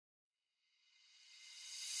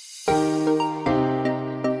Hi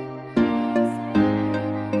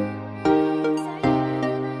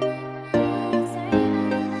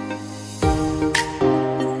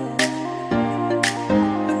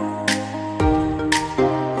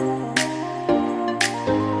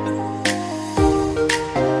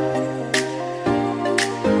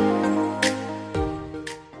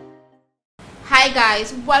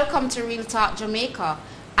guys, welcome to Real Talk Jamaica.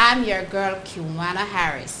 I'm your girl Quanna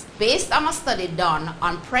Harris. Based on a study done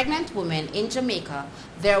on pregnant women in Jamaica,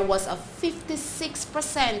 there was a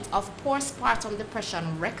 56% of postpartum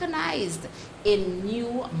depression recognized in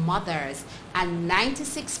new mothers, and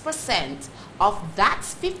 96% of that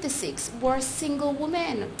 56 were single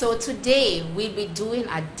women. So today we'll be doing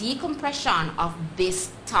a decompression of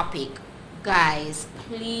this topic. Guys,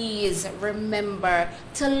 please remember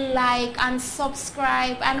to like and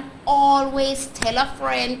subscribe, and always tell a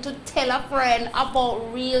friend to tell a friend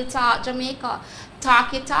about Real Talk Jamaica.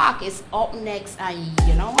 Talky Talk is up next, and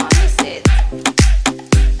you know what I said.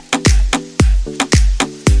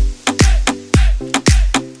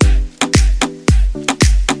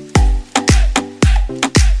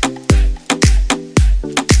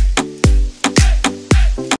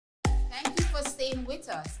 Thank you for staying with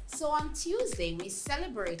us. So on Tuesday, we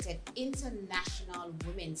celebrated International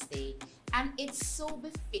Women's Day, and it's so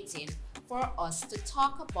befitting for us to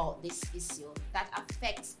talk about this issue that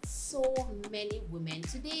affects so many women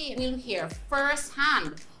today. We'll hear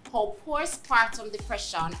firsthand how postpartum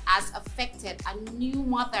depression has affected a new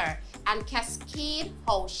mother, and cascade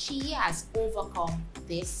how she has overcome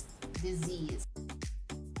this disease.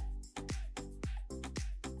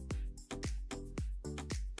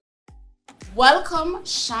 Welcome,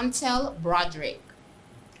 Chantel Broderick.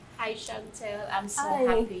 Hi, Chantel. I'm so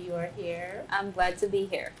happy you're here. I'm glad to be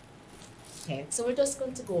here. Okay, so we're just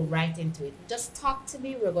going to go right into it. Just talk to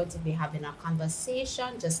me. We're going to be having a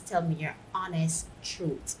conversation. Just tell me your honest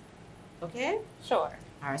truth. Okay? Sure.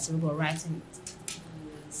 All right, so we'll go right in it.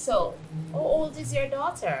 So, how old is your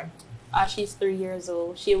daughter? She's 3 years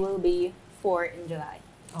old. She will be 4 in July.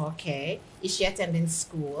 Okay. Is she attending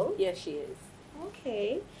school? Yes, she is.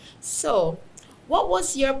 Okay. So, what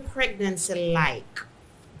was your pregnancy like?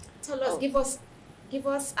 Tell us, give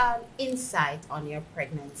us an insight on your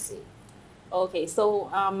pregnancy. Okay, so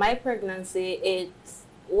my pregnancy, it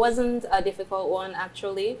wasn't a difficult one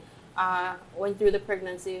actually. Went through the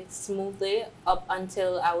pregnancy smoothly up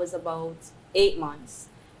until I was about 8 months,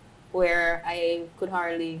 where I could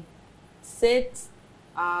hardly sit.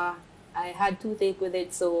 I had toothache with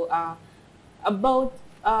it, so about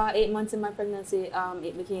 8 months in my pregnancy,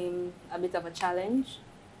 it became a bit of a challenge.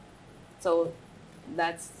 So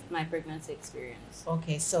that's my pregnancy experience.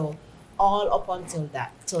 Okay, so all up until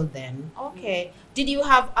till then. Okay. Did you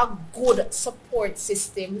have a good support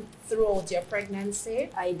system throughout your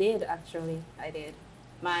pregnancy? I did, actually. I did.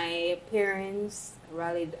 My parents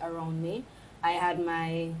rallied around me. I had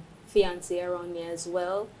my fiance around me as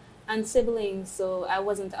well, and siblings, so I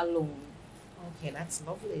wasn't alone. Okay, that's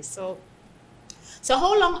lovely. So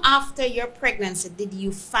how long after your pregnancy did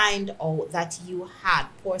you find out that you had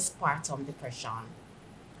postpartum depression?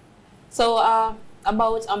 So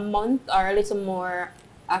about a month or a little more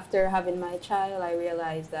after having my child, I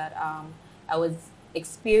realized that I was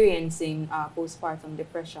experiencing postpartum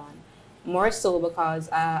depression, more so because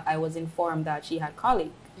I was informed that she had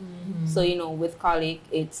colic. Mm-hmm. So, you know, with colic,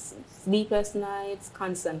 it's sleepless nights,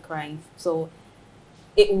 constant crying. So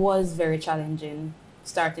it was very challenging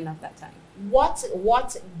starting at that time. What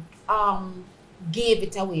gave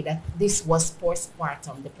it away that this was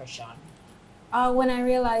postpartum depression? When I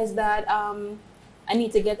realized that I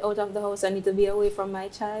need to get out of the house, I need to be away from my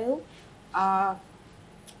child,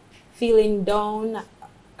 feeling down,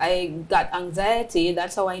 I got anxiety.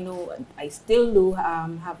 That's how I know I still do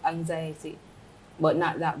have anxiety, but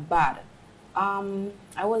not that bad.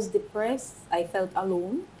 I was depressed. I felt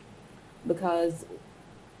alone because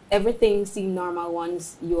everything seemed normal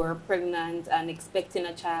once you're pregnant and expecting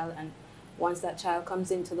a child, and once that child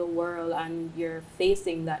comes into the world and you're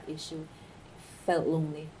facing that issue, it felt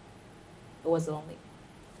lonely. It was lonely.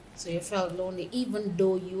 So you felt lonely even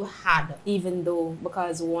though you had? Even though,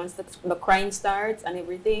 because once the crying starts and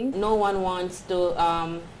everything, no one wants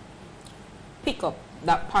to pick up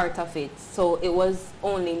that part of it. So it was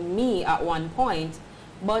only me at one point,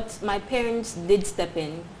 but my parents did step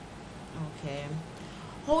in. Okay.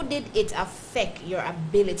 How did it affect your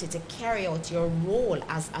ability to carry out your role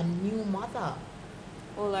as a new mother?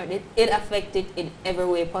 Oh Lord, it affected in every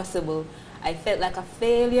way possible. I felt like a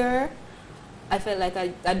failure. I felt like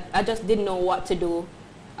I just didn't know what to do,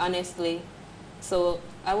 honestly. So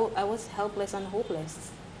I was helpless and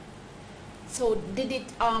hopeless. So did it,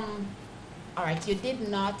 all right, you did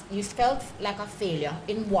not, you felt like a failure.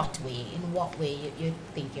 In what way? In what way you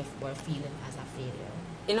think you were feeling as a failure?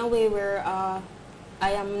 In a way where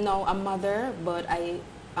I am now a mother, but I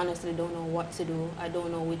honestly don't know what to do. I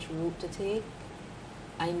don't know which route to take.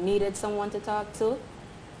 I needed someone to talk to.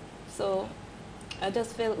 So I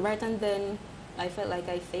just felt, right and then, I felt like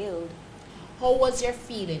I failed. How was your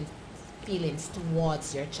feelings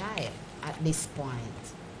towards your child at this point?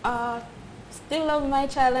 Still love my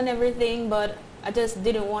child and everything, but I just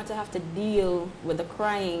didn't want to have to deal with the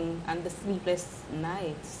crying and the sleepless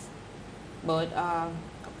nights. But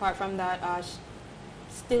apart from that,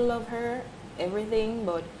 still love her, everything,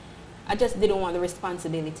 but I just didn't want the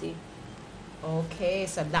responsibility. Okay,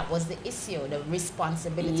 so that was the issue, the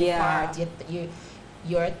responsibility Yeah. part.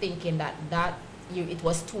 You're thinking that it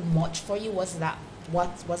was too much for you. Was that what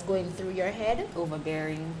was going through your head?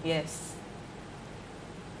 Overbearing, yes.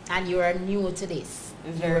 And you are new to this.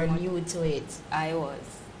 Very you were much. new to it. I was.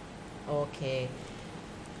 Okay.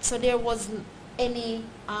 So there was any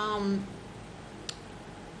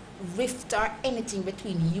rift or anything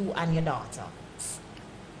between you and your daughter?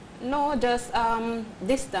 No, just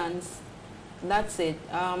distance. That's it.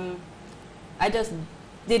 I just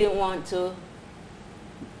didn't want to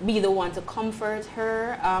be the one to comfort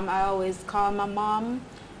her. I always call my mom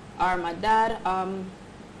or my dad.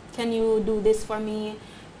 Can you do this for me?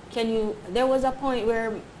 There was a point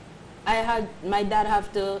where my dad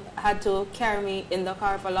had to carry me in the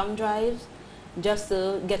car for long drives just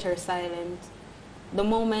to get her silent. The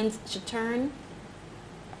moment she turned,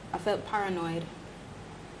 I felt paranoid.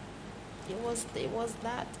 It was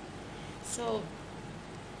that. So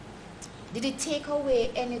did it take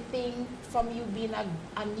away anything from you being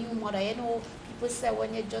a new mother? You know, people say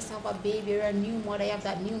when you just have a baby or a new mother, you have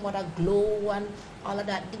that new mother glow and all of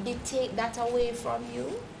that. Did it take that away from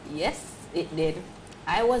you? Yes, it did.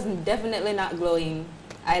 I was definitely not glowing.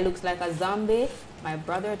 I looked like a zombie. My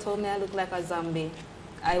brother told me I looked like a zombie.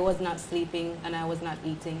 I was not sleeping and I was not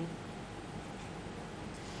eating.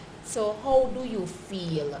 So how do you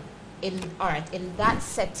feel in that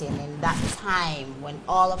setting, in that time when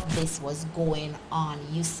all of this was going on?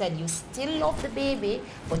 You said you still love the baby,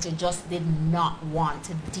 but you just did not want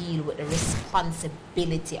to deal with the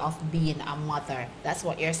responsibility of being a mother. That's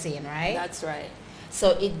what you're saying, right? That's right.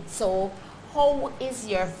 So how is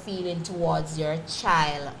your feeling towards your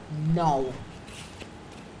child now?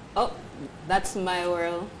 Oh, that's my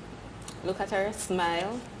world. Look at her,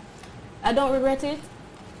 smile. I don't regret it.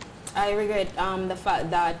 I regret the fact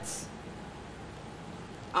that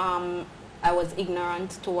I was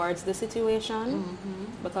ignorant towards the situation,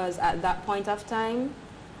 because at that point of time,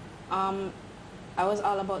 I was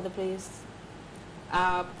all about the place.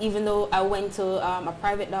 Even though I went to a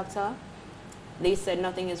private doctor, they said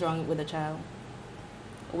nothing is wrong with the child.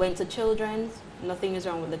 Went to children's, nothing is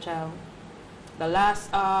wrong with the child. The last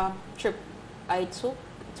trip I took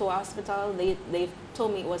to a hospital, they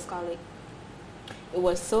told me it was colic. It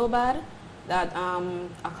was so bad that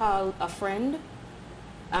I called a friend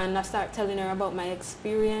and I started telling her about my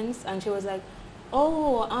experience, and she was like,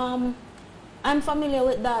 oh, I'm familiar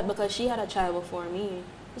with that because she had a child before me.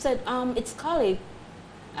 She said, it's colic.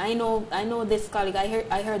 I know this colic.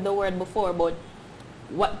 I heard the word before, but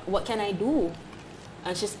what can I do?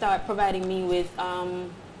 And she started providing me with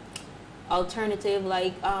alternative,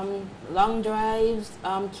 like long drives,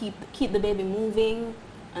 keep the baby moving,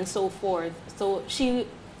 and so forth. So she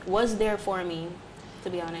was there for me, to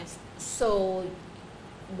be honest. So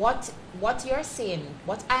what you're saying,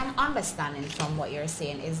 what I'm understanding from what you're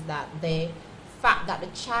saying, is that the fact that the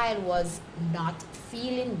child was not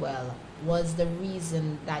feeling well was the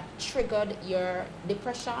reason that triggered your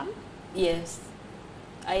depression? Yes,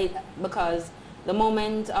 because the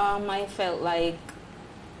moment I felt like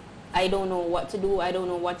I don't know what to do, I don't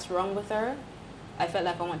know what's wrong with her, I felt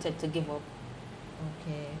like I wanted to give up.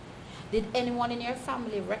 Okay. Did anyone in your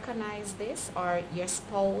family recognize this, or your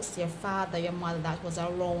spouse, your father, your mother that was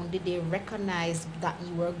around, did they recognize that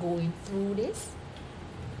you were going through this?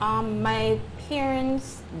 My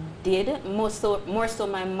parents did, more so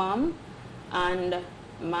my mom, and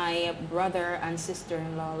my brother and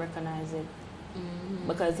sister-in-law recognized it.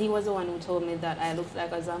 Because he was the one who told me that I looked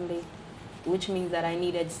like a zombie, which means that I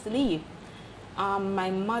needed sleep. My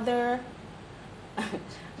mother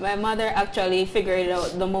actually figured it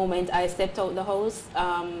out the moment I stepped out the house,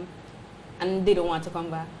 and didn't want to come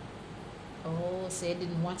back. Oh, so you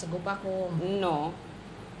didn't want to go back home? No.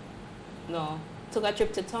 Took a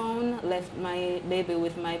trip to town, left my baby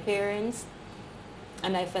with my parents,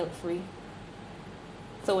 and I felt free.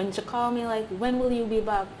 So when she called me like, when will you be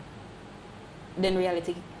back? Then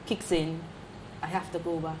reality kicks in. I have to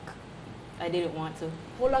go back. I didn't want to.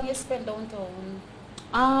 How long you spend downtown?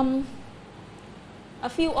 A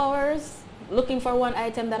few hours looking for one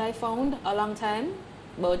item that I found a long time,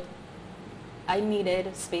 but I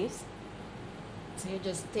needed space. So you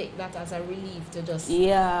just take that as a relief to just...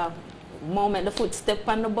 Yeah, moment the footstep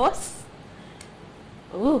on the bus,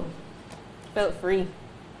 ooh, felt free.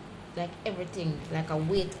 Like everything, like a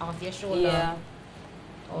weight off your shoulder. Yeah.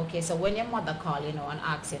 Okay, so when your mother called, and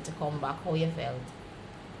asked you to come back, how you felt?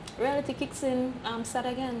 Reality kicks in, sad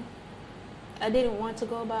again. I didn't want to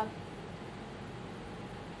go back.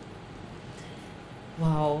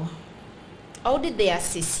 Wow. How did they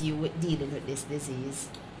assist you with dealing with this disease?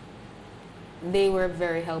 They were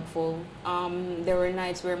very helpful. There were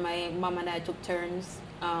nights where my mom and I took turns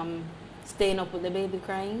staying up with the baby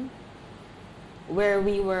crying. Where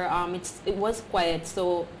we were, it was quiet,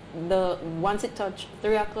 so once it touched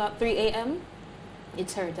 3 a.m.,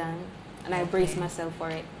 it's her time, and I braced myself for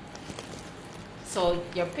it. So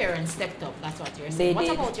your parents stepped up, that's what you're saying. They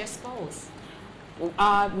did. What about your spouse?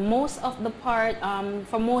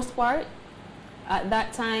 For most part, at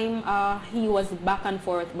that time, he was back and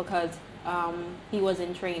forth because he was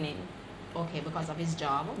in training. Okay, because of his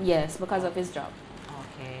job? Yes, because of his job.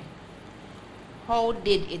 Okay. How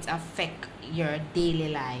did it affect your daily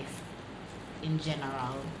life in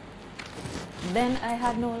general? Then I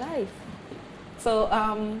had no life. So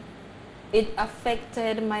it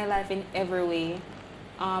affected my life in every way.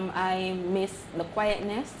 I miss the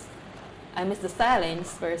quietness. I miss the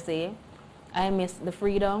silence, per se. I miss the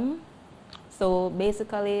freedom. So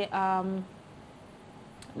basically,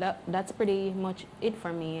 that's pretty much it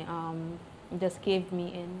for me. It just caved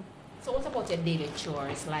me in. So what about your daily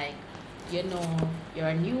chores? Like, you're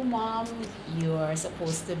a new mom, you're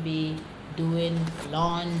supposed to be doing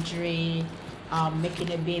laundry,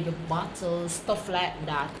 making a baby bottle, stuff like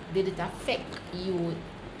that. Did it affect you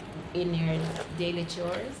in your daily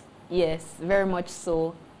chores? Yes, very much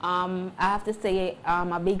so. I have to say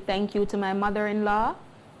a big thank you to my mother-in-law,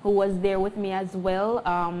 who was there with me as well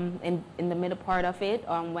in the middle part of it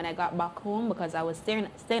when I got back home, because I was staying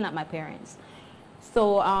at my parents'.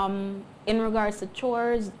 So in regards to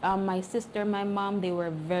chores, my sister, my mom, they were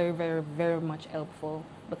very, very, very much helpful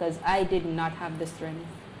because I did not have the strength.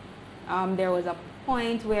 There was a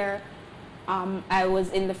point where I was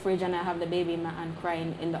in the fridge and I have the baby in my hand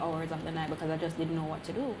crying in the hours of the night because I just didn't know what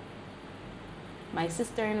to do. My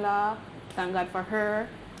sister-in-law, thank God for her,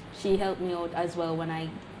 she helped me out as well when I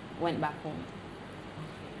went back home.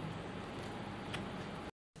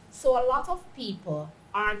 So a lot of people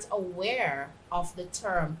aren't aware of the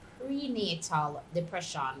term prenatal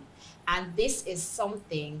depression, and this is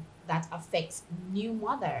something that affects new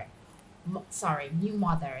mothers.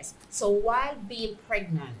 So while being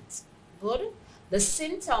pregnant, the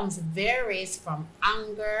symptoms varies from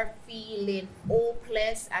anger, feeling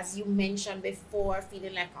hopeless, as you mentioned before,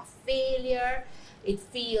 feeling like a failure. It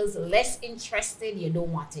feels less interested, you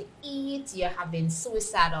don't want to eat, you're having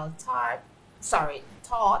suicidal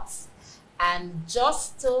thoughts, and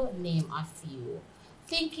just to name a few.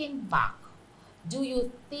 Thinking back, do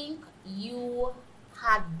you think you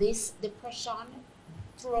had this depression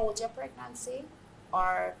throughout your pregnancy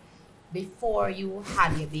or before you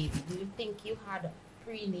had your baby? Do you think you had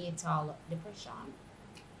prenatal depression?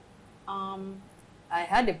 I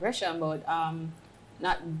had depression, but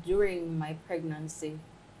not during my pregnancy.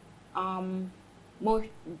 The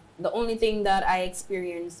only thing that I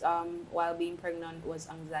experienced while being pregnant was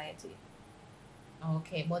anxiety.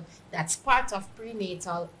 Okay, but that's part of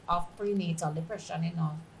prenatal depression,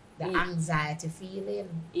 the anxiety feeling.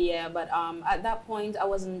 Yeah, but at that point I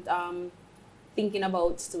wasn't thinking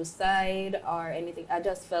about suicide or anything. I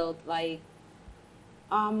just felt like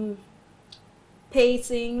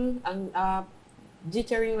pacing and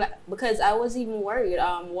jittering, because I was even worried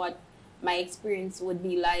what my experience would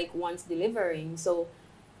be like once delivering. So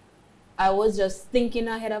I was just thinking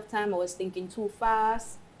ahead of time. I was thinking too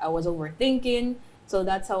fast. I was overthinking. So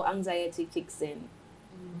that's how anxiety kicks in.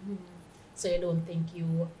 Mm-hmm. So you don't think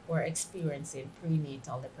you were experiencing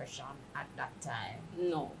prenatal depression at that time?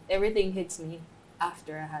 No, everything hits me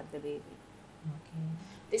after I had the baby. Okay.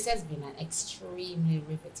 This has been an extremely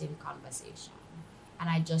riveting conversation. And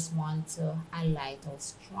I just want to highlight how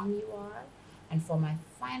strong you are. And for my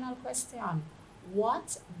final question,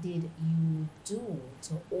 what did you do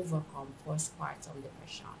to overcome postpartum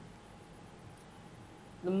depression?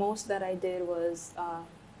 The most that I did was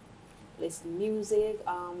listen to music,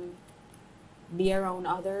 be around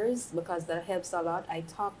others, because that helps a lot. I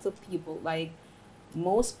talk to people. Like,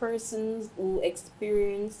 most persons who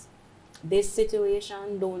experience this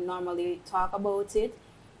situation don't normally talk about it.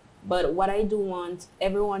 But what I do want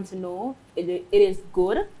everyone to know, it is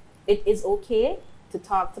good. It is okay to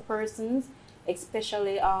talk to persons,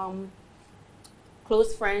 especially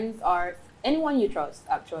close friends or anyone you trust,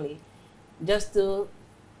 actually, just to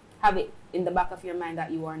have it in the back of your mind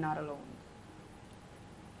that you are not alone.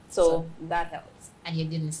 So that helps. And you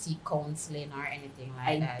didn't seek counseling or anything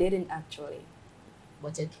like that? I didn't actually.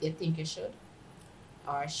 But you think you should?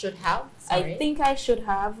 Or should have? Sorry. I think I should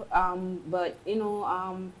have, but it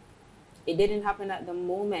didn't happen at the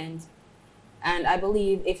moment. And I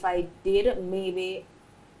believe if I did, maybe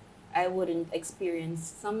I wouldn't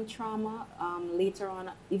experience some trauma later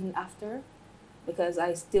on, even after, because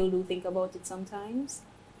I still do think about it sometimes.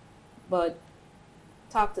 But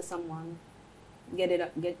talk to someone,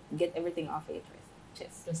 get everything off your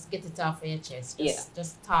chest. Just get it off your chest.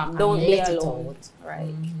 Just talk. Don't and be let alone. It out. Right.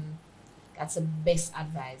 Mm-hmm. That's the best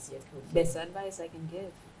advice you could give. Best advice I can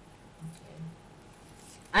give. Okay.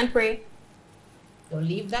 And pray. Don't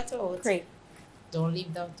leave that out. Pray. Don't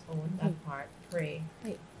leave that out, that part. Pray.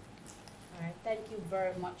 All right. Thank you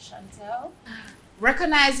very much, Chantel.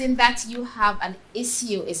 Recognizing that you have an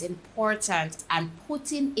issue is important, and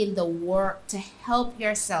putting in the work to help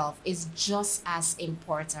yourself is just as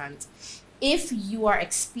important. If you are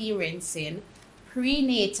experiencing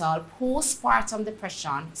prenatal, postpartum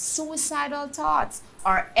depression, suicidal thoughts,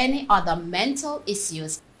 or any other mental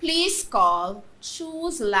issues, please call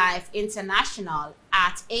Choose Life International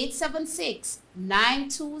at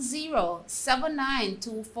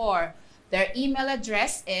 876-920-7924. Their email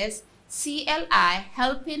address is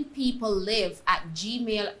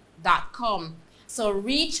clihelpingpeoplelive@gmail.com. So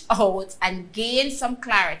reach out and gain some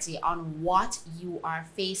clarity on what you are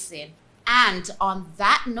facing. And on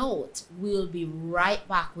that note, we'll be right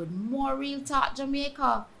back with more Real Talk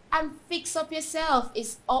Jamaica. And Fix Up Yourself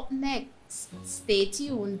is up next. Stay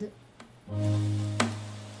tuned.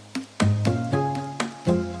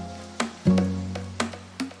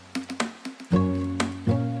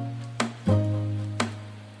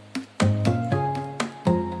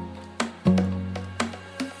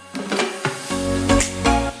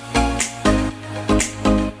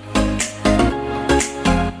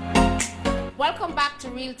 Welcome back to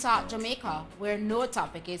Real Talk Jamaica, where no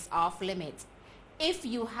topic is off limits. If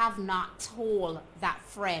you have not told that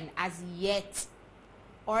friend as yet,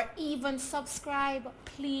 or even subscribe,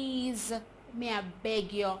 please, may I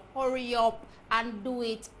beg you, hurry up and do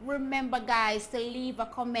it. Remember, guys, to leave a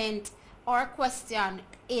comment or question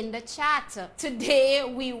in the chat. Today,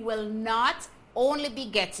 we will not only be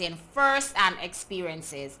getting first-hand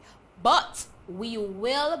experiences, but we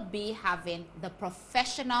will be having the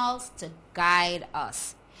professionals to guide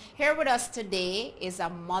us. Here with us today is a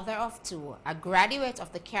mother of two, a graduate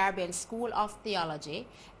of the Caribbean School of Theology,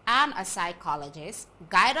 and a psychologist,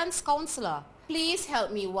 guidance counselor. Please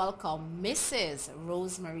help me welcome Mrs.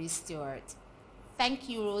 Rosemary Stewart. Thank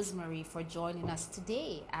you, Rosemary, for joining us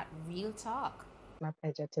today at Real Talk. My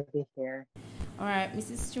pleasure to be here. All right,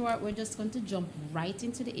 Mrs. Stewart, we're just going to jump right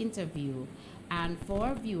into the interview. And for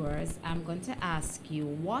our viewers, I'm going to ask you,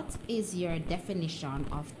 what is your definition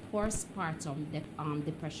of postpartum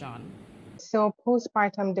depression? So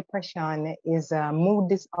postpartum depression is a mood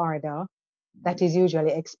disorder that is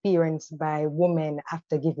usually experienced by women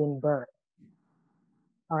after giving birth.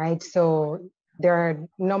 All right, so there are a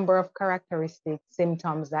number of characteristic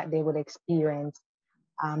symptoms that they would experience,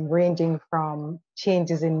 ranging from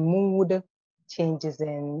changes in mood, changes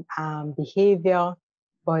in behavior,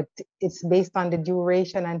 but it's based on the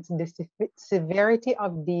duration and the severity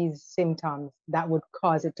of these symptoms that would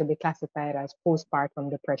cause it to be classified as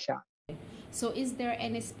postpartum depression. So is there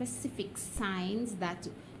any specific signs that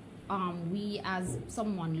we as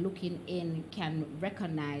someone looking in can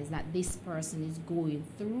recognize that this person is going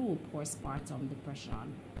through postpartum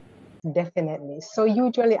depression? Definitely. So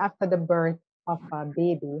usually after the birth of a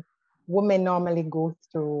baby, women normally go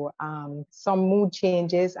through some mood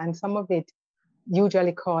changes, and some of it,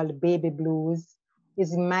 usually called baby blues,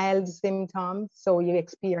 is mild symptoms. So you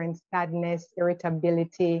experience sadness,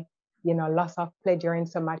 irritability, loss of pleasure in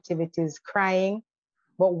some activities, crying.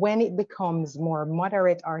 But when it becomes more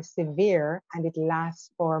moderate or severe and it lasts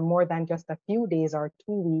for more than just a few days or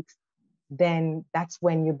 2 weeks, then that's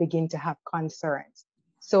when you begin to have concerns.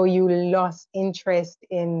 So you lost interest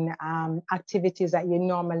in activities that you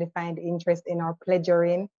normally find interest in or pleasure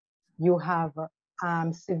in. You have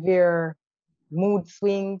severe mood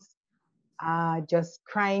swings, just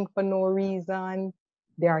crying for no reason.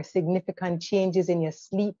 There are significant changes in your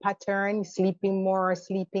sleep pattern, sleeping more or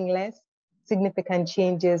sleeping less. Significant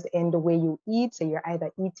changes in the way you eat. So you're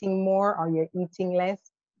either eating more or you're eating less.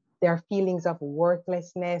 There are feelings of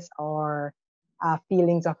worthlessness or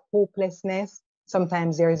feelings of hopelessness.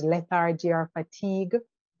 Sometimes there's lethargy or fatigue,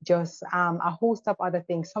 just a host of other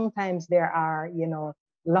things. Sometimes there are,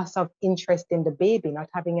 loss of interest in the baby, not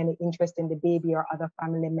having any interest in the baby or other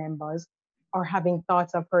family members, or having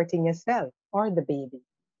thoughts of hurting yourself or the baby.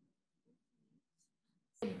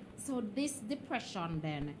 So this depression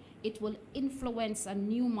then, it will influence a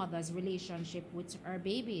new mother's relationship with her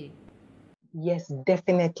baby. Yes,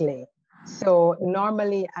 definitely. So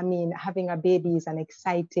normally, I mean, having a baby is an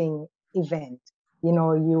exciting event.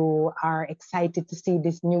 You are excited to see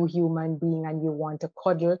this new human being and you want to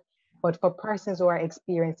cuddle. But for persons who are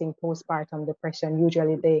experiencing postpartum depression,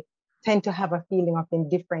 usually they tend to have a feeling of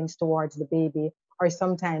indifference towards the baby, or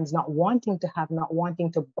sometimes not wanting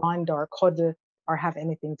to bond or cuddle or have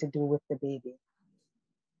anything to do with the baby.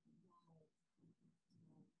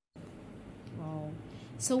 Wow.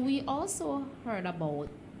 So we also heard about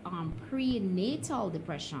prenatal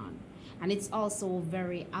depression, and it's also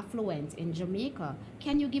very affluent in Jamaica.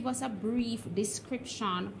 Can you give us a brief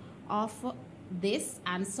description of this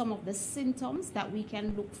and some of the symptoms that we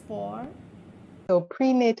can look for? So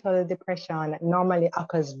prenatal depression normally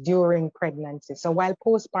occurs during pregnancy. So while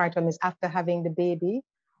postpartum is after having the baby,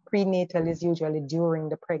 prenatal is usually during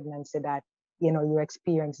the pregnancy that, you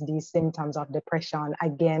experience these symptoms of depression.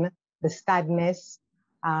 Again, the sadness,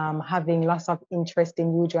 having loss of interest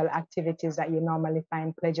in usual activities that you normally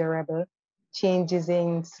find pleasurable, changes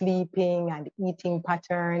in sleeping and eating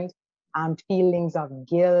patterns, feelings of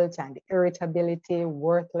guilt and irritability,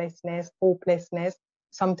 worthlessness, hopelessness,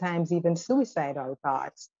 sometimes even suicidal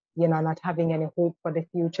thoughts, not having any hope for the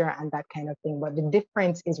future and that kind of thing. But the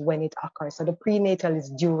difference is when it occurs. So the prenatal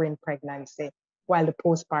is during pregnancy, while the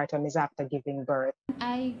postpartum is after giving birth.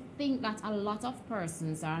 I think that a lot of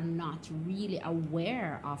persons are not really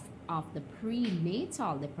aware of the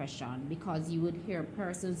prenatal depression, because you would hear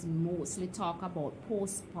persons mostly talk about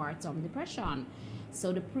postpartum depression.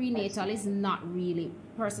 So the prenatal is not really,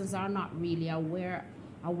 persons are not really aware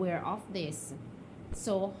of this.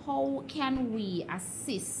 So how can we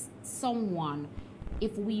assist someone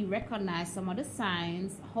if we recognize some of the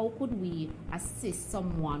signs? How could we assist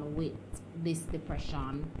someone with this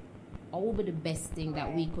depression? What would be the best thing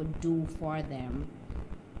that we could do for them?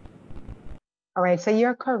 All right, so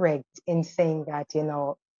you're correct in saying that,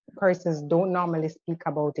 persons don't normally speak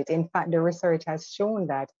about it. In fact, the research has shown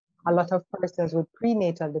that a lot of persons with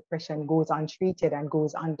prenatal depression goes untreated and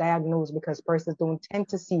goes undiagnosed because persons don't tend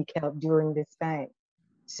to seek help during this time.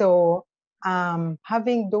 So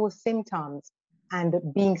having those symptoms and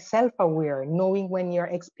being self-aware, knowing when you're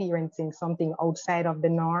experiencing something outside of the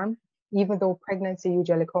norm, even though pregnancy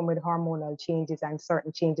usually comes with hormonal changes and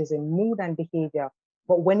certain changes in mood and behavior,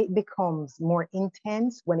 but when it becomes more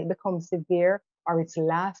intense, when it becomes severe, or it's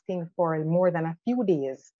lasting for more than a few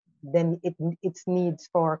days, then it's needs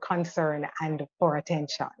for concern and for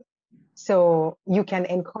attention. So you can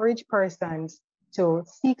encourage persons to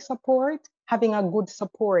seek support. Having a good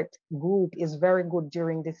support group is very good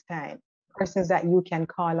during this time. Persons that you can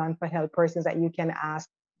call on for help, persons that you can ask,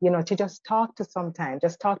 to just talk to sometimes,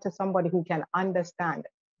 just talk to somebody who can understand.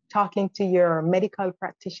 Talking to your medical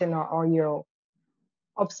practitioner or your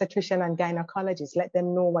obstetrician and gynecologist, let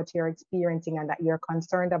them know what you're experiencing and that you're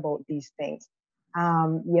concerned about these things.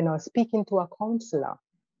 Speaking to a counselor,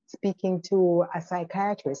 speaking to a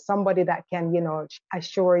psychiatrist, somebody that can,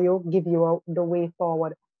 assure you, give you the way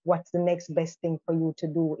forward, what's the next best thing for you to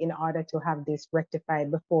do in order to have this rectified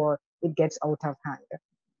before it gets out of hand.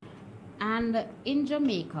 And in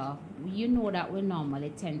Jamaica, you know that we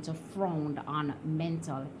normally tend to frown on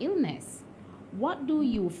mental illness. What do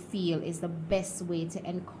you feel is the best way to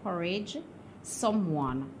encourage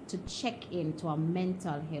someone to check into a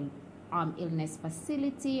mental health illness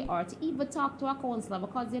facility, or to even talk to a counselor?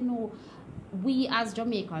 Because we as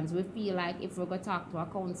Jamaicans, we feel like if we're going to talk to a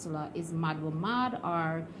counselor, is mad we're mad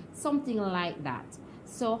or something like that.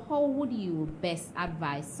 So how would you best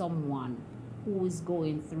advise someone who is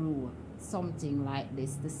going through something like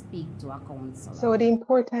this to speak to a counselor? So the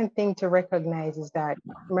important thing to recognize is that,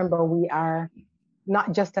 remember, we are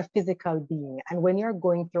not just a physical being. And when you're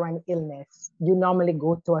going through an illness, you normally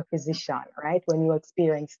go to a physician, right? When you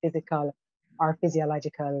experience physical or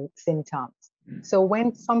physiological symptoms. So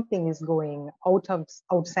when something is going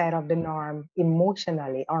outside of the norm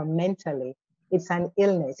emotionally or mentally, it's an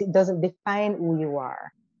illness. It doesn't define who you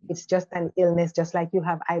are. It's just an illness, just like you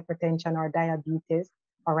have hypertension or diabetes.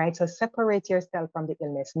 All right. So separate yourself from the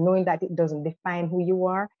illness, knowing that it doesn't define who you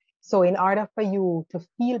are. So in order for you to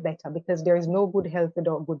feel better, because there is no good health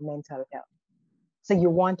without good mental health. So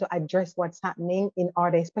you want to address what's happening in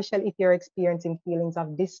order, especially if you're experiencing feelings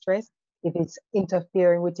of distress, If it's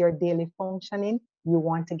interfering with your daily functioning, you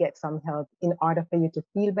want to get some help in order for you to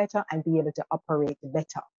feel better and be able to operate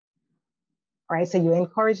better. All right, so you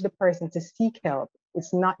encourage the person to seek help.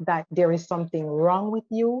 It's not that there is something wrong with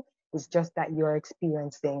you, it's just that you're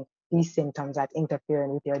experiencing these symptoms that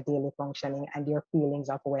interfering with your daily functioning and your feelings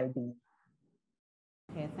of well-being.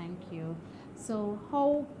 Okay, thank you. So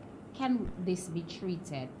how can this be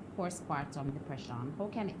treated, postpartum depression? How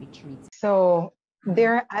can it be treated? So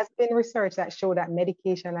there has been research that show that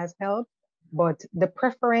medication has helped, but the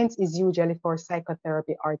preference is usually for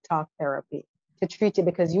psychotherapy or talk therapy to treat it,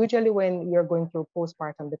 because usually when you're going through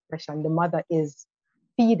postpartum depression, the mother is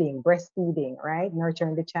feeding, breastfeeding, right?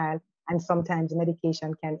 Nurturing the child, and sometimes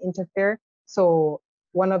medication can interfere. So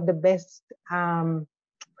one of the best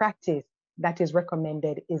practice that is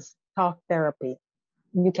recommended is talk therapy.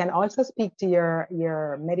 You can also speak to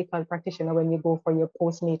your medical practitioner when you go for your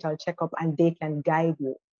postnatal checkup, and they can guide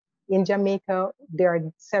you. In Jamaica, there are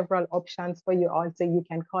several options for you. Also, you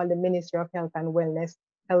can call the Ministry of Health and Wellness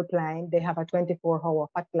helpline. They have a 24-hour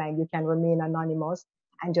hotline. You can remain anonymous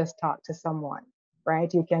and just talk to someone,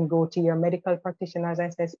 right? You can go to your medical practitioner, as I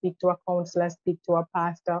said, speak to a counselor, speak to a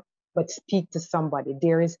pastor, but speak to somebody.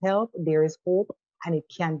 There is help, there is hope, and it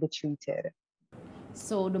can be treated.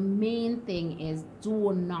 So the main thing is,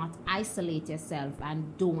 do not isolate yourself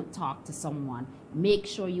and don't talk to someone. Make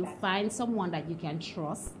sure you find someone that you can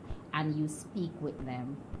trust and you speak with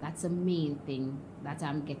them. That's the main thing that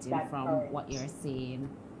I'm getting from what you're saying.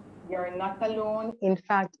 You're not alone. In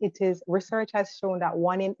fact, research has shown that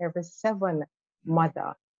 1 in every 7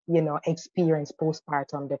 mother, experience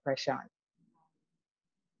postpartum depression.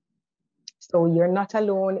 So you're not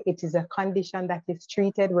alone. It is a condition that is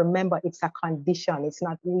treated. Remember, it's a condition. It's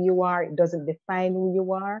not who you are. It doesn't define who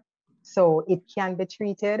you are. So it can be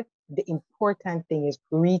treated. The important thing is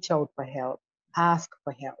reach out for help. Ask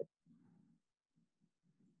for help.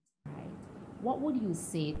 What would you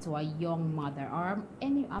say to a young mother or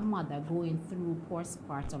a mother going through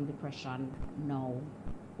postpartum depression now?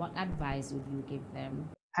 What advice would you give them?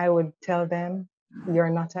 I would tell them, you're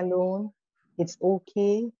not alone. It's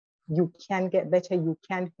okay. You can get better. You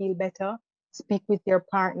can feel better. Speak with your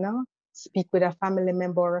partner. Speak with a family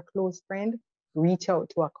member or a close friend. Reach out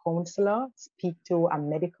to a counselor. Speak to a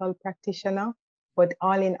medical practitioner. But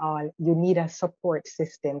all in all, you need a support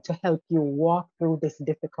system to help you walk through this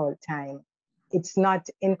difficult time. It's not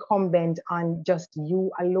incumbent on just you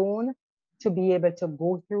alone to be able to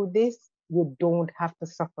go through this. You don't have to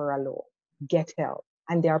suffer alone. Get help.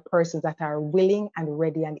 And there are persons that are willing and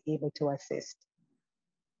ready and able to assist.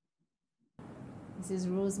 This is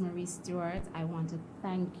Rosemary Stewart. I want to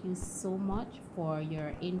thank you so much for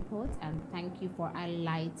your input and thank you for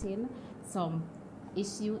highlighting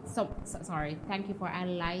thank you for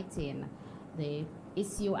highlighting the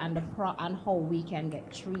issue and and how we can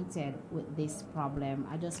get treated with this problem.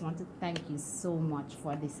 I just want to thank you so much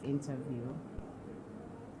for this interview.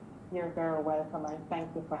 You're very welcome, and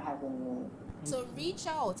thank you for having me. So reach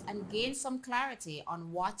out and gain some clarity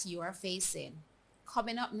on what you are facing.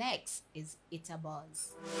 Coming up next is It a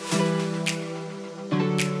Buzz.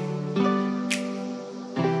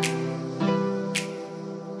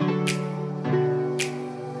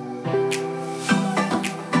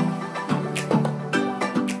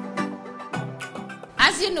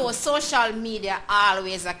 As you know, social media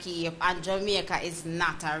always a key, and Jamaica is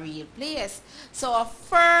not a real place. So our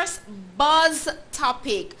first buzz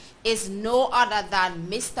topic is no other than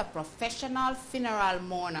Mr. Professional Funeral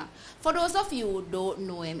Mourner. For those of you who don't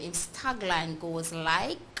know him, his tagline goes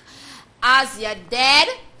like, as you're dead,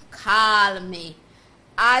 call me.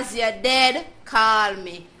 As you're dead, call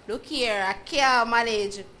me. Look here, I can't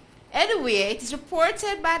manage. Anyway, it is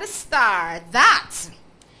reported by the Star that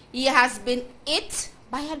he has been hit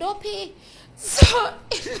by a dopey. So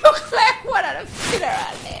it looks like one of the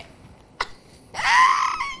funeral there.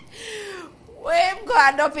 Where him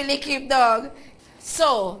got dopey lick him dog.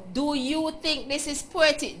 So, do you think this is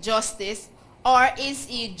poetic justice, or is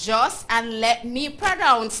he just, and let me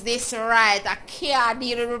pronounce this right, I can't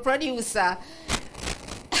deal with the producer.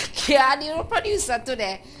 I can't deal with the producer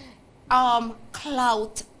today.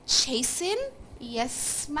 Clout chasing?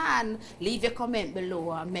 Yes, man. Leave your comment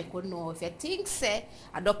below and make us know if you think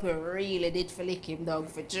Adobe really did for lick him dog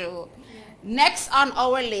for Joe. Next on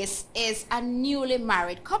our list is a newly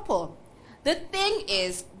married couple. The thing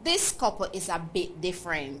is, this couple is a bit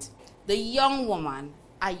different. The young woman,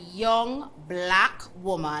 a young black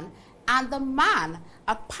woman, and the man,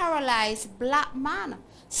 a paralyzed black man.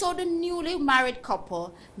 So the newly married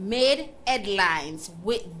couple made headlines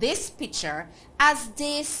with this picture as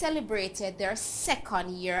they celebrated their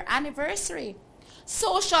 2nd year anniversary.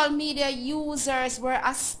 Social media users were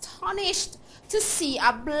astonished to see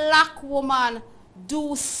a black woman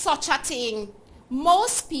do such a thing.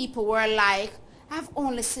 Most people were like, I've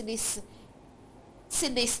only seen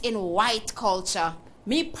this in white culture.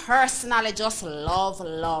 Me personally just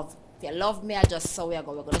love. If you love me, I just saw we're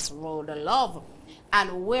going to just roll the love.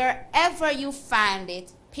 And wherever you find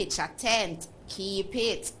it, pitch a tent, keep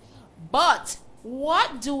it. But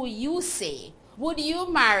what do you say? Would you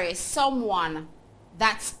marry someone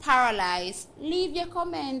that's paralyzed? Leave your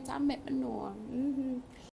comment and let me know.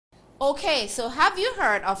 Okay, so have you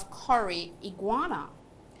heard of curry iguana?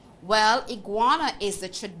 Well, iguana is the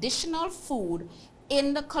traditional food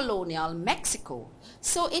in the colonial Mexico.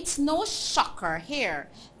 So it's no shocker here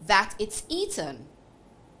that it's eaten.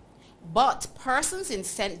 But persons in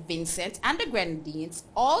St. Vincent and the Grenadines,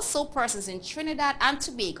 also persons in Trinidad and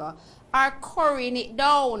Tobago, are currying it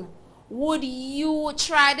down. Would you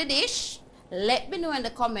try the dish? Let me know in the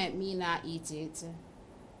comment. Me not eat it.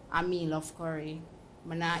 I mean love curry.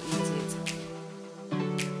 Me not eat it.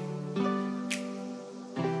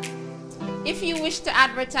 If you wish to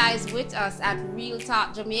advertise with us at Real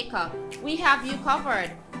Talk Jamaica, we have you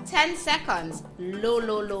covered. 10 seconds, low,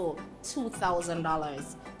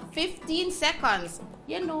 $2,000. 15 seconds,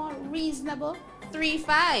 reasonable,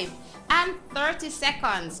 $3,500. And 30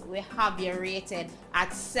 seconds, we have you rated at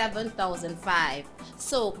 $7,500.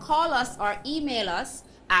 So call us or email us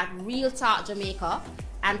at Real Talk Jamaica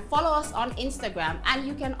and follow us on Instagram, and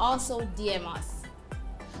you can also DM us.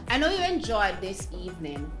 I know you enjoyed this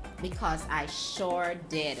evening because I sure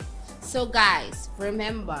did. So guys,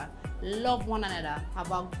 remember, love one another.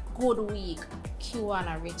 Have a good week.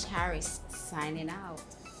 Quanna Rich Harris signing out.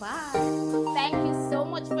 Bye. Thank you so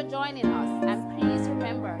much for joining us.